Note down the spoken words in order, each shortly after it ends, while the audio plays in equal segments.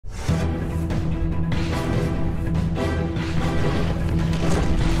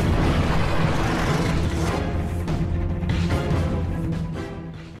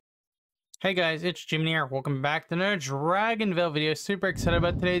Hey guys, it's Jimmy here. Welcome back to another Dragonvale video. Super excited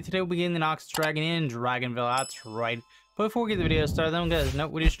about today. Today we'll be getting the Nox Dragon in Dragonvale. That's right. But before we get the video started, then guys, note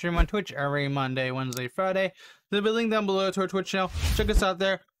we do stream on Twitch every Monday, Wednesday, Friday. There'll be a link down below to our Twitch channel. Check us out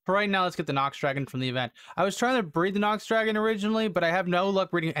there. For right now, let's get the Nox Dragon from the event. I was trying to breed the Nox Dragon originally, but I have no luck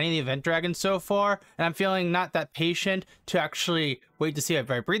breeding any of the event dragons so far, and I'm feeling not that patient to actually wait to see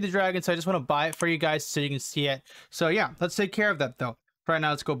if I breed the dragon, so I just want to buy it for you guys so you can see it. So yeah, let's take care of that though. Right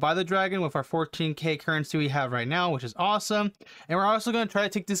now, let's go buy the dragon with our 14k currency we have right now, which is awesome. And we're also going to try to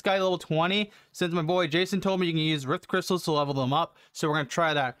take this guy to level 20, since my boy Jason told me you can use rift crystals to level them up. So we're going to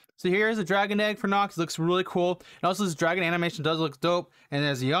try that. So here's a dragon egg for Nox. It looks really cool. And also this dragon animation does look dope. And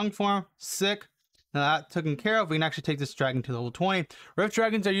there's a young form, sick. Now that taken care of, we can actually take this dragon to level 20. Rift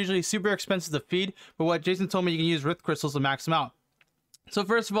dragons are usually super expensive to feed, but what Jason told me, you can use rift crystals to max them out. So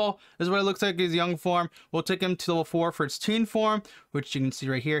first of all, this is what it looks like his young form. We'll take him to level 4 for its teen form, which you can see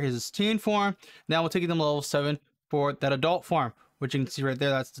right here, his teen form. Now we'll take him to level 7 for that adult form, which you can see right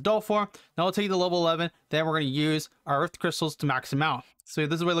there, that's the adult form. Now we'll take you to level 11, then we're going to use our earth crystals to max him out. So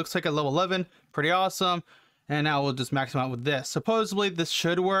this is what it looks like at level 11, pretty awesome. And now we'll just max him out with this. Supposedly this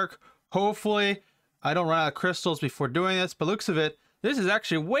should work. Hopefully I don't run out of crystals before doing this, but looks of it, this is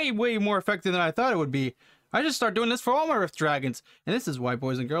actually way more effective than I thought it would be. I just start doing this for all my Rift Dragons. And this is why,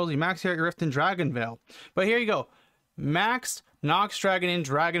 boys and girls, you max out your Rift in Dragonvale. But here you go. Maxed Nox Dragon in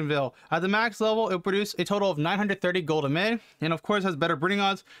Dragonvale. At the max level, it'll produce a total of 930 gold a minute. And of course, has better breeding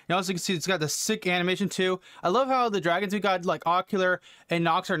odds. And also, you can see it's got the sick animation too. I love how the dragons we got, like Ocular and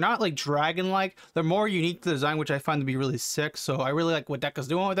Nox, are not like dragon-like. They're more unique to the design, which I find to be really sick. So I really like what Deca's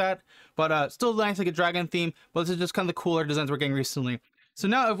doing with that. But still nice, like a dragon theme. But this is just kind of the cooler designs we're getting recently. So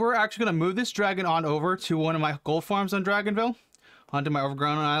now if we're actually going to move this dragon on over to one of my gold farms on Dragonvale, onto my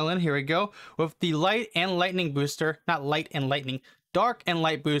overgrown island, here we go, with the light and lightning booster, not light and lightning, dark and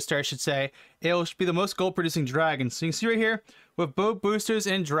light booster, I should say, it'll be the most gold producing dragon. So you can see right here, with both boosters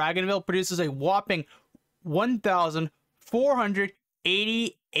in Dragonvale, produces a whopping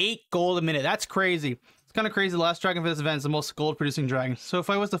 1,488 gold a minute. That's crazy. It's kind of crazy. The last dragon for this event is the most gold producing dragon. So if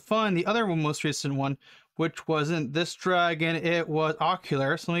I was to find the other one, most recent one, which wasn't this dragon, it was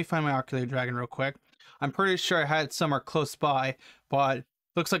Ocular. So let me find my Ocular dragon real quick. I'm pretty sure I had it somewhere close by, but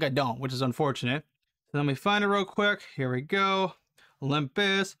looks like I don't, which is unfortunate. So let me find it real quick. Here we go.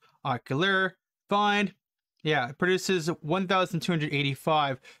 Olympus, Ocular, find. Yeah, it produces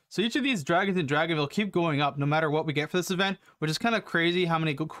 1,285. So each of these dragons in Dragonville keep going up no matter what we get for this event, which is kind of crazy how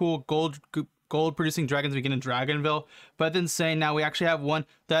many cool gold producing dragons we get in Dragonville. But then saying now we actually have one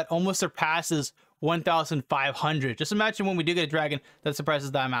that almost surpasses 1,500. Just imagine when we do get a dragon that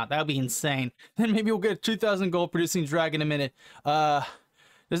surpasses that amount. That would be insane. Then maybe we'll get a 2,000 gold producing dragon in a minute.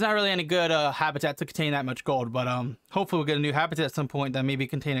 There's not really any good habitat to contain that much gold, but hopefully we'll get a new habitat at some point that maybe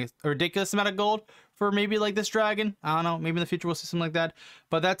contain a ridiculous amount of gold for maybe like this dragon. I don't know, maybe in the future we'll see something like that,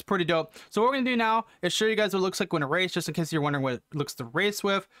 but that's pretty dope. So what we're gonna do now is show you guys what it looks like when it race, just in case you're wondering what it looks to race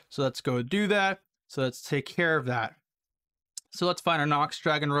with. So let's go do that. So let's take care of that. So let's find our Nox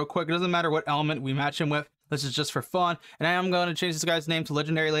Dragon real quick. It doesn't matter what element we match him with. This is just for fun. And I am going to change this guy's name to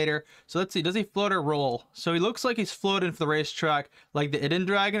Legendary later. So let's see. Does he float or roll? So he looks like he's floating for the racetrack like the Eden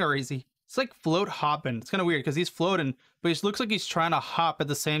Dragon, or is he? It's like float hopping. It's kind of weird because he's floating, but he looks like he's trying to hop at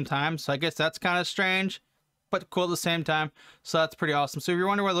the same time. So I guess that's kind of strange, but cool at the same time. So that's pretty awesome. So if you're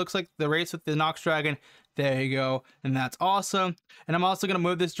wondering what it looks like, the race with the Nox Dragon, there you go. And that's awesome. And I'm also going to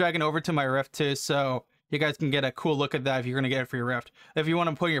move this dragon over to my Rift too. So you guys can get a cool look at that if you're going to get it for your Rift. If you want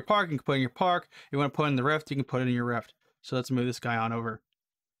to put in your park, you can put it in your park. If you want to put it in the Rift, you can put it in your Rift. So let's move this guy on over.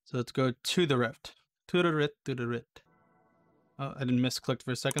 So let's go to the Rift. To the Rift, to the Rift. Oh, I didn't misclick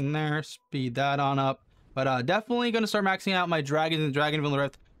for a second there. Speed that on up. But definitely going to start maxing out my dragons in Dragonville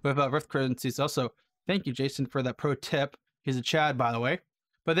Rift with Rift currencies. Also, thank you, Jason, for that pro tip. He's a Chad, by the way.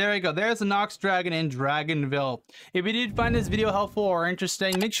 But there you go. There's the Nox Dragon in Dragonville. If you did find this video helpful or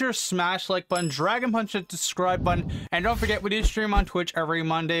interesting, make sure to smash the like button, Dragon Punch that subscribe button, and don't forget we do stream on Twitch every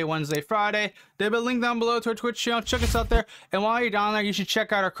Monday, Wednesday, Friday. There'll be a link down below to our Twitch channel. Check us out there. And while you're down there, you should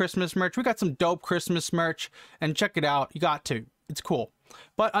check out our Christmas merch. We got some dope Christmas merch, and check it out. You got to. It's cool.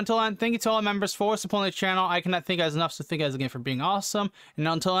 But until then, thank you to all members for supporting the channel. I cannot thank you guys enough, so thank you guys again for being awesome. And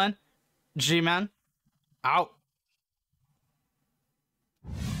until then, G-Man, out.